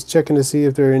 Just checking to see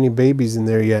if there are any babies in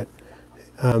there yet.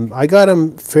 I got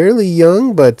them fairly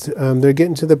young, but they're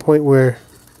getting to the point where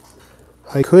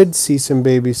I could see some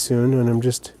babies soon, and I'm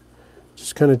just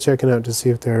kind of checking out to see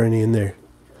if there are any in there.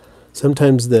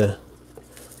 Sometimes the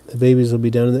babies will be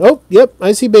down in there. Oh, yep,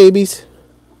 I see babies.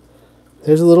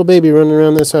 There's a little baby running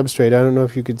around the substrate. I don't know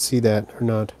if you could see that or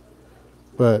not.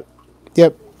 But,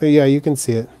 yep, yeah, you can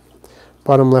see it.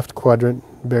 Bottom left quadrant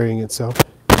burying itself.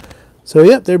 So,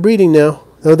 yep, they're breeding now.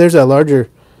 Oh, there's a larger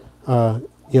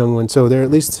young one. So there are at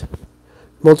least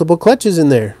multiple clutches in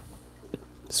there.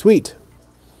 Sweet.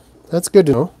 That's good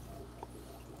to know.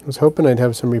 I was hoping I'd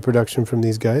have some reproduction from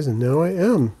these guys, and now I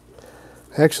am.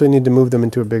 I actually need to move them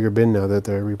into a bigger bin now that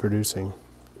they're reproducing.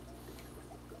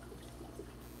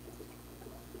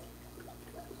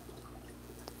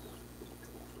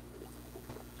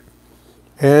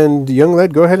 And young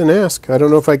lad, go ahead and ask. I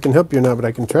don't know if I can help you or not, but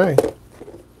I can try.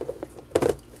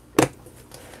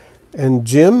 And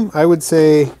Jim, I would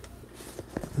say,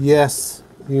 yes,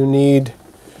 you need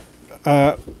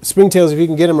springtails. If you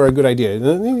can get them, are a good idea.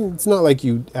 It's not like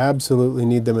you absolutely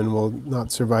need them and will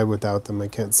not survive without them. I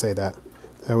can't say that.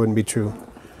 That wouldn't be true.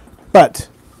 But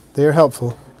they are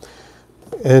helpful.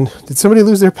 And did somebody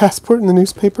lose their passport in the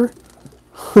newspaper?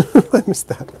 I missed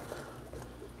that.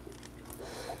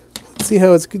 Let's see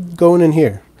how it's going in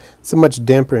here. It's a much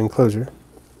damper enclosure.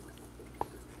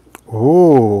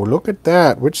 Oh, look at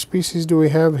that. Which species do we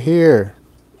have here?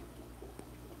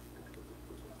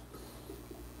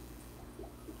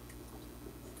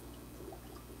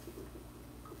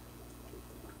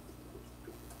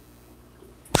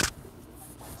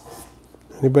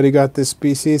 Anybody got this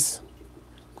species?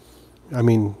 I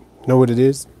mean, know what it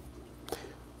is?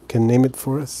 Can name it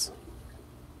for us?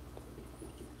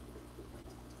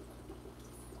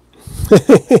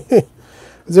 Is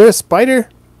there a spider?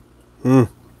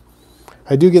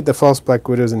 I do get the false black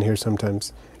widows in here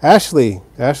sometimes. Ashley,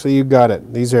 you got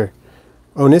it. These are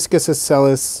Oniscus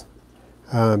ocellus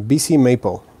BC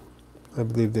maple, I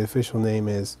believe the official name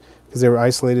is, because they were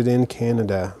isolated in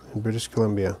Canada, in British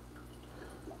Columbia.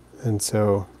 And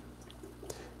so,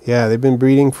 yeah, they've been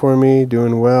breeding for me,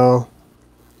 doing well.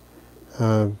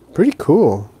 Pretty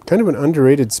cool. Kind of an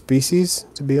underrated species,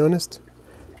 to be honest.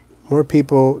 More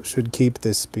people should keep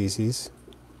this species.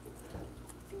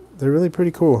 They're really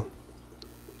pretty cool.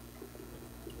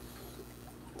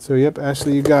 So yep,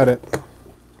 Ashley, you got it.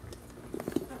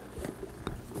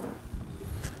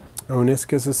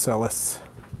 Oniscus ocellus.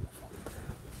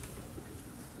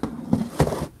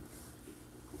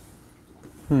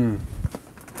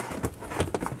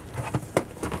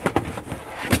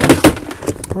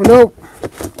 Oh no!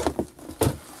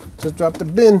 Just dropped the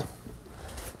bin.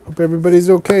 Hope everybody's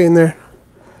okay in there.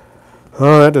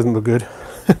 Oh, that doesn't look good.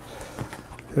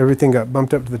 Everything got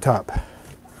bumped up to the top.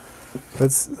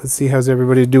 Let's see how's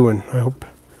everybody doing. I hope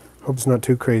it's not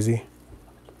too crazy.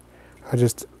 I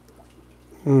just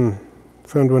found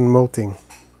one molting.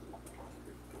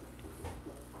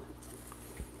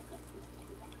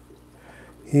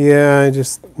 Yeah, I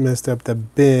just messed up the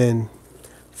bin.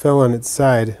 Fell on its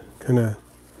side. Kind of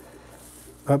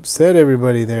upset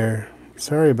everybody there.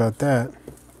 Sorry about that.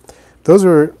 Those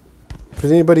were...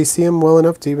 Did anybody see them well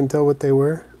enough to even tell what they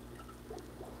were?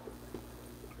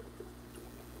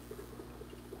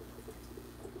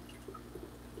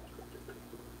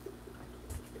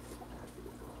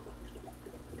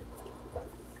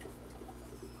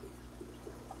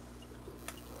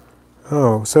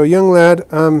 Oh, so young lad,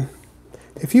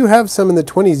 if you have some in the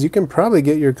 20s, you can probably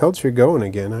get your culture going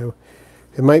again.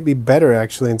 It might be better,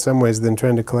 actually, in some ways than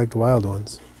trying to collect wild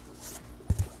ones.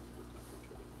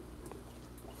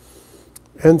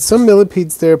 And some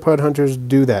millipedes theropod hunters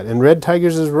do that. And red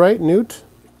tigers is right, Newt.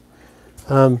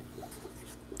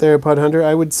 Theropod hunter,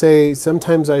 I would say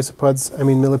sometimes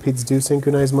millipedes do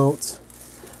synchronize molts.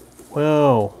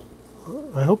 Wow.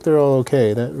 I hope they're all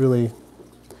okay. That really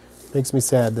makes me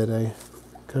sad that I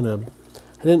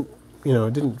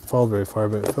didn't fall very far,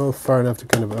 but it fell far enough to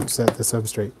kind of upset the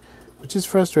substrate, which is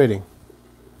frustrating.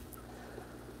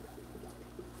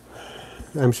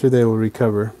 I'm sure they will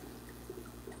recover.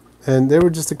 And there were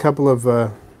just a couple of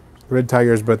red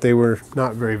tigers, but they were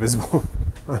not very visible,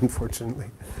 unfortunately,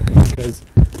 because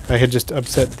I had just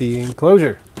upset the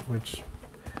enclosure, which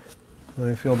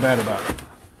I feel bad about.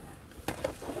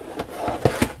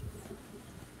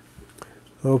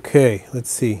 Okay, let's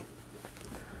see.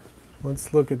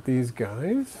 Let's look at these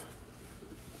guys.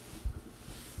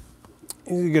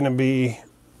 These are going to be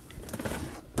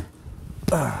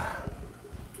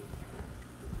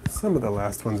some of the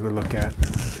last ones we'll look at, I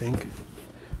think,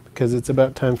 because it's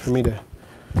about time for me to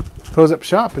close up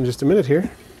shop in just a minute here.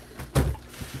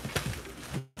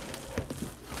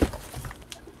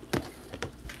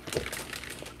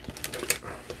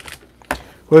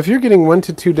 Well, if you're getting 1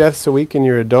 to 2 deaths a week in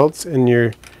your adults and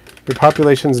your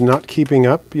population's not keeping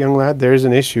up, young lad, there's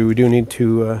an issue we do need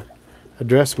to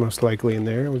address most likely in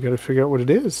there. We've got to figure out what it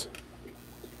is.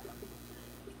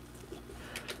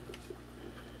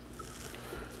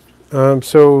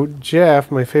 So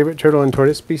Jeff, my favorite turtle and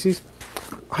tortoise species,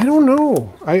 I don't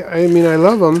know. I mean, I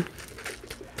love them.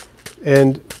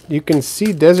 And you can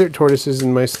see desert tortoises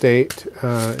in my state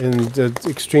in the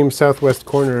extreme southwest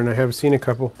corner, and I have seen a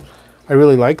couple. I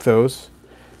really like those.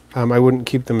 I wouldn't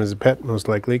keep them as a pet, most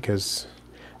likely, because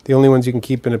the only ones you can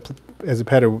keep as a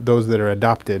pet are those that are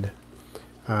adopted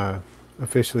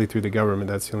officially through the government.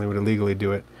 That's the only way to legally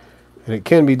do it. And it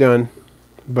can be done,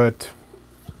 but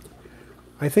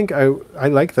I think I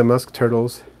like the musk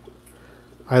turtles.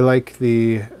 I like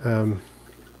the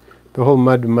whole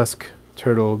mud musk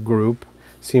turtle group.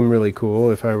 Seem really cool.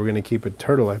 If I were going to keep a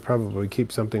turtle, I'd probably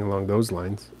keep something along those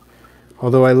lines.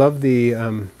 Although I love the...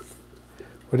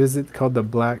 what is it called? The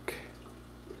black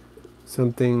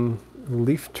something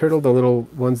leaf turtle, the little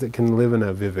ones that can live in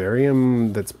a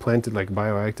vivarium that's planted like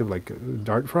bioactive, like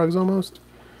dart frogs almost.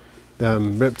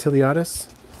 Reptiliatus,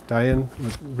 Diane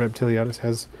Reptiliatus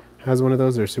has one of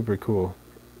those. They're super cool.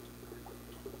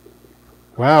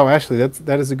 Wow, Ashley,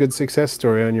 that is a good success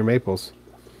story on your maples.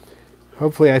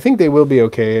 Hopefully, I think they will be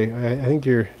okay. I think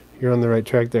you're on the right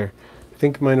track there. I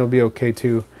think mine will be okay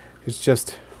too.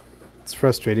 It's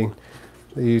frustrating.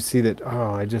 You see that,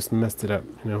 oh, I just messed it up,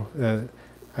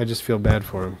 I just feel bad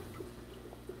for him.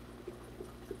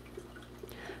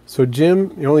 So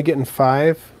Jim, you're only getting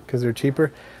 5 because they're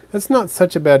cheaper. That's not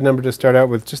such a bad number to start out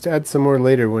with. Just add some more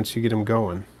later once you get them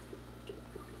going.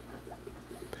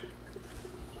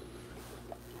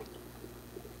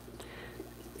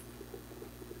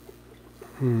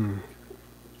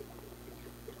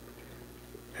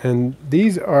 And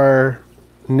these are...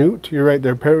 Newt, you're right,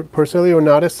 they're Porcellio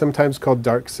natus, sometimes called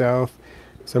dark south,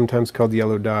 sometimes called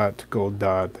yellow dot, gold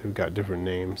dot. They've got different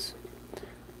names.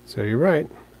 So you're right.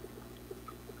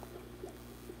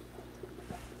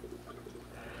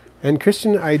 And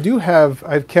Christian,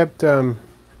 I've kept,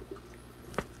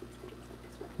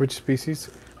 which species?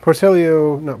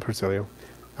 Scolopendra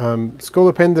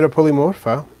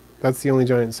polymorpha. That's the only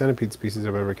giant centipede species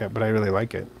I've ever kept, but I really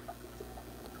like it.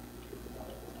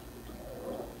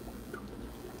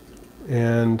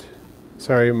 And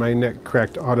sorry, my neck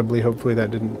cracked audibly. Hopefully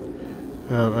that didn't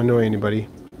annoy anybody.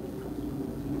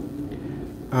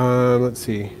 Let's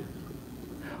see.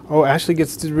 Oh, Ashley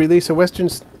gets to release a western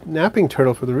snapping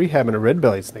turtle for the rehab and a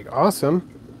red-bellied snake. Awesome.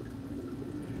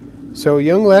 So,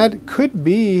 young lad, could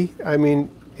be, I mean,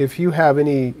 if you have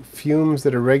any fumes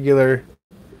that are regularly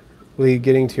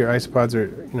getting to your isopods, or,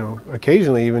 you know,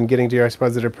 occasionally even getting to your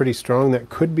isopods that are pretty strong, that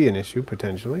could be an issue,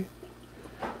 potentially.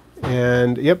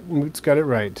 And, yep, Moot's got it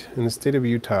right. In the state of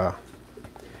Utah.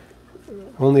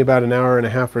 Only about an hour and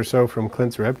a half or so from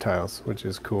Clint's Reptiles, which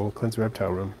is cool. Clint's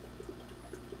Reptile Room.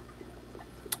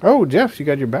 Oh, Jeff, you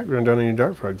got your background done on your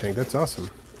dart frog tank. That's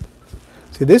awesome.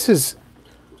 See, this is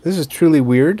truly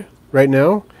weird right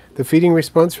now. The feeding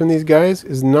response from these guys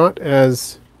is not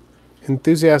as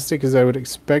enthusiastic as I would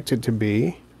expect it to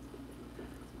be.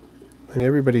 And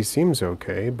everybody seems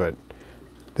okay, but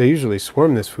they usually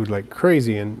swarm this food like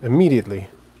crazy and immediately.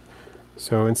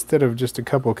 So instead of just a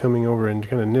couple coming over and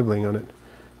kind of nibbling on it,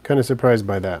 kind of surprised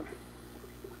by that.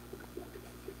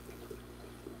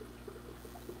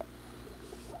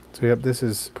 So yep, this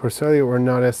is Porcellio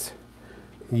ornatus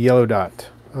yellow dot,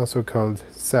 also called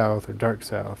south or dark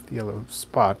south, yellow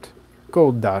spot,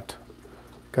 gold dot.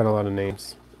 Got a lot of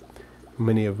names,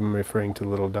 many of them referring to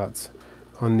little dots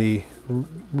on the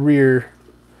rear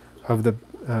of the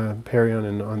perion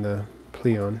and on the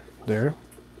pleon there.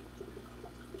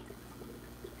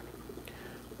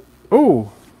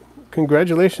 Oh,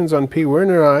 congratulations on P.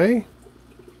 Werneri,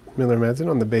 Miller Madsen,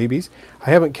 on the babies. I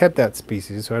haven't kept that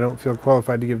species, so I don't feel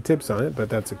qualified to give tips on it, but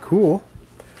that's a cool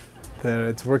that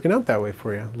it's working out that way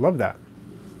for you. Love that.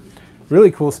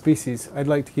 Really cool species. I'd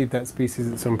like to keep that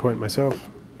species at some point myself.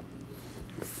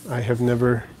 I have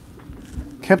never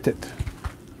kept it.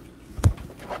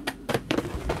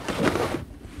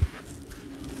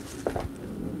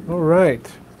 All right.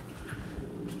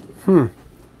 I'm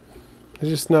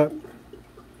just not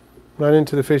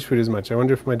into the fish food as much. I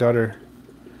wonder if my daughter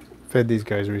fed these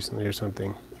guys recently or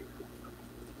something.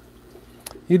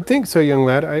 You'd think so, young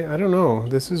lad. I don't know.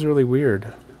 This is really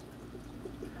weird.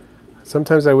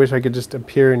 Sometimes I wish I could just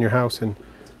appear in your house and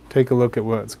take a look at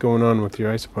what's going on with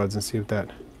your isopods and see if that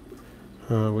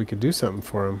we could do something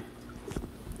for them.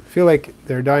 I feel like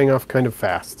they're dying off kind of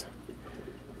fast.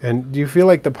 And do you feel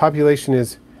like the population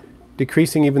is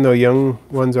decreasing even though young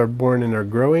ones are born and are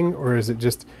growing, or is it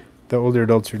just the older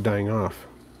adults are dying off?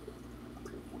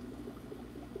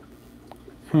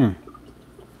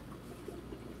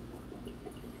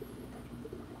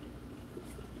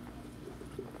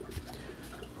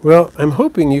 Well, I'm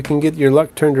hoping you can get your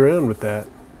luck turned around with that,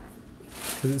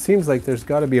 because it seems like there's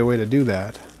got to be a way to do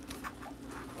that.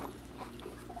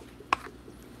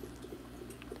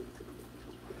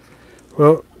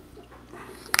 Well,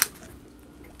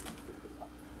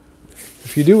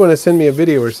 if you do want to send me a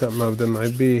video or something of them,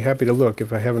 I'd be happy to look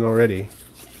if I haven't already.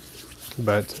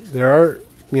 But there are,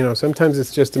 you know, sometimes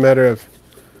it's just a matter of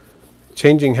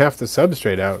changing half the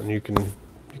substrate out, and you can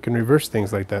reverse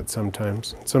things like that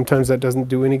sometimes. Sometimes that doesn't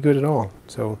do any good at all.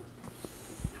 So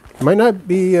it might not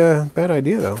be a bad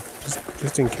idea though,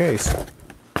 just in case.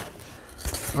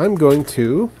 I'm going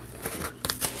to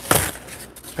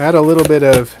add a little bit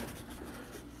of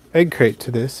egg crate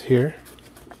to this here.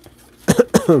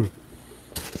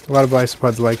 A lot of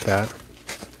isopods like that.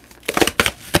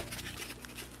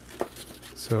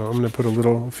 So I'm going to put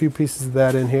a few pieces of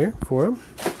that in here for them.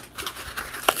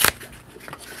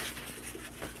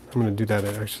 I'm going to do that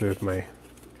actually with my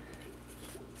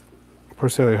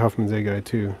Porcellio Hoffman's egg eye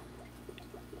too.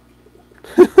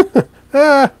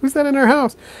 Ah, who's that in our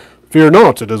house? Fear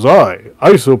not, it is I,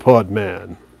 Isopod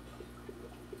Man.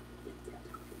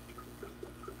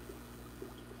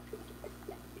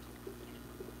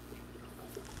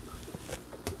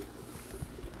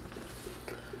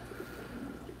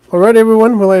 All right,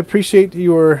 everyone. Well, I appreciate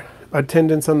your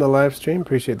attendance on the live stream.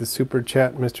 Appreciate the super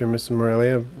chat, Mr. and Mrs.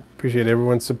 Morelia. Appreciate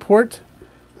everyone's support.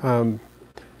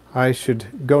 I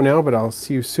should go now, but I'll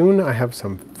see you soon. I have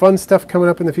some fun stuff coming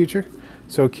up in the future,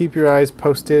 so keep your eyes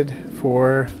posted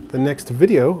for the next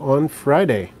video on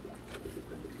Friday.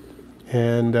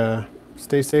 And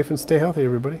stay safe and stay healthy,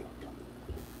 everybody.